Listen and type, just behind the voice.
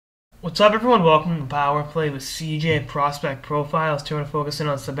What's up, everyone? Welcome to Power Play with CJ Prospect Profiles. Today we're focusing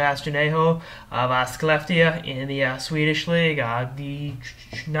on Sebastian Aho of Skellefteå in the Swedish League, the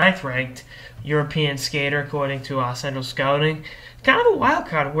ninth-ranked European skater according to Central Scouting. Kind of a wild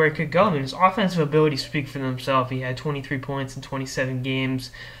card of where he could go. I mean, his offensive abilities speak for themselves. He had 23 points in 27 games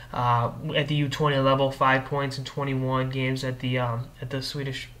at the U20 level, 5 points in 21 games at the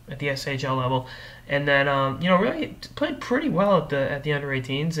SHL level, and then really played pretty well at the under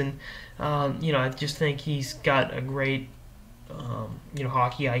 18s, and I just think he's got a great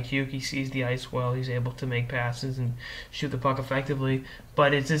hockey IQ. He sees the ice well. He's able to make passes and shoot the puck effectively,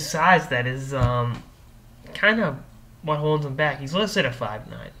 but it's his size that is kind of what holds him back. He's listed at 5'9",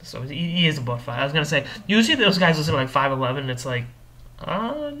 so he is above 5. I was gonna say usually those guys listed at like 5'11", and it's like,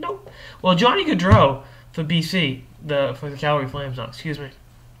 nope. Well, Johnny Gaudreau for BC, for the Calgary Flames, excuse me.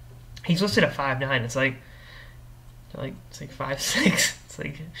 He's listed at 5'9". It's like 5'6". It's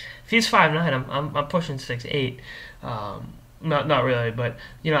like if he's 5'9", I'm pushing 6'8". Not really, but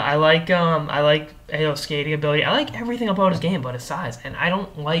I like Aho's skating ability. I like everything about his game but his size, and I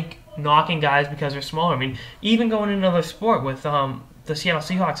don't like knocking guys because they're smaller. I mean, even going into another sport with the Seattle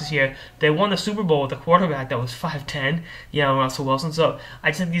Seahawks this year, they won the Super Bowl with a quarterback that was 5'10", Russell Wilson. So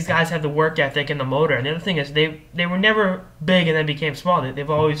I think these guys have the work ethic and the motor. And the other thing is they were never big and then became small. They've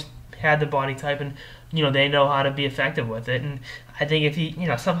always had the body type, and they know how to be effective with it. And I think if he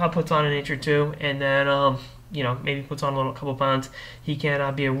somehow puts on an inch or two, and then maybe puts on a couple pounds, he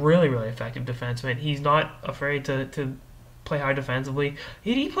can be a really, really effective defenseman. He's not afraid to play hard defensively.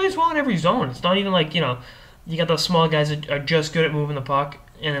 He plays well in every zone. It's not even like you got those small guys that are just good at moving the puck,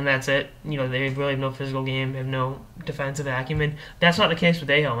 and then that's it. They really have no physical game, have no defensive acumen. That's not the case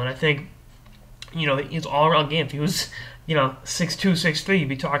with Aho, and I think his all-around game. If he was 6'2", 6'3", you'd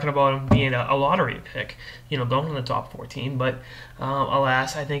be talking about him being a lottery pick, going in the top 14. But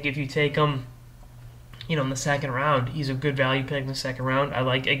alas, I think if you take him, in the second round, he's a good value pick in the second round. I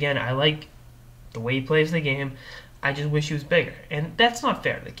like the way he plays the game. I just wish he was bigger, and that's not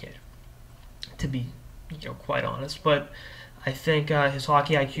fair to the kid, to be quite honest. But I think his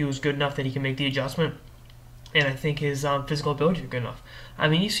hockey IQ is good enough that he can make the adjustment, and I think his physical abilities are good enough. I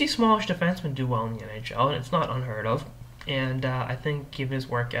mean, you see smallish defensemen do well in the NHL, and it's not unheard of. And I think given his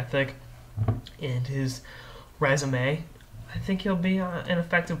work ethic and his resume, I think he'll be an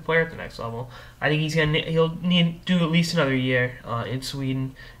effective player at the next level. I think he'll need to do at least another year in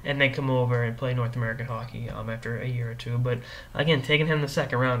Sweden, and then come over and play North American hockey after a year or two. But again, taking him in the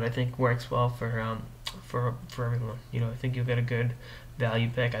second round, I think works well for everyone. I think you'll get a good value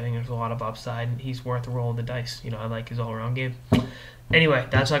pick. I think there's a lot of upside, and he's worth a roll of the dice. I like his all-around game. Anyway,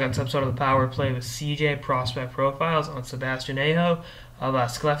 that's like on this episode of the Power Play with CJ Prospect Profiles on Sebastian Aho of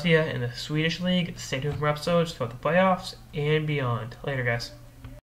Skellefteå in the Swedish League. Stay tuned for episodes throughout the playoffs and beyond. Later, guys.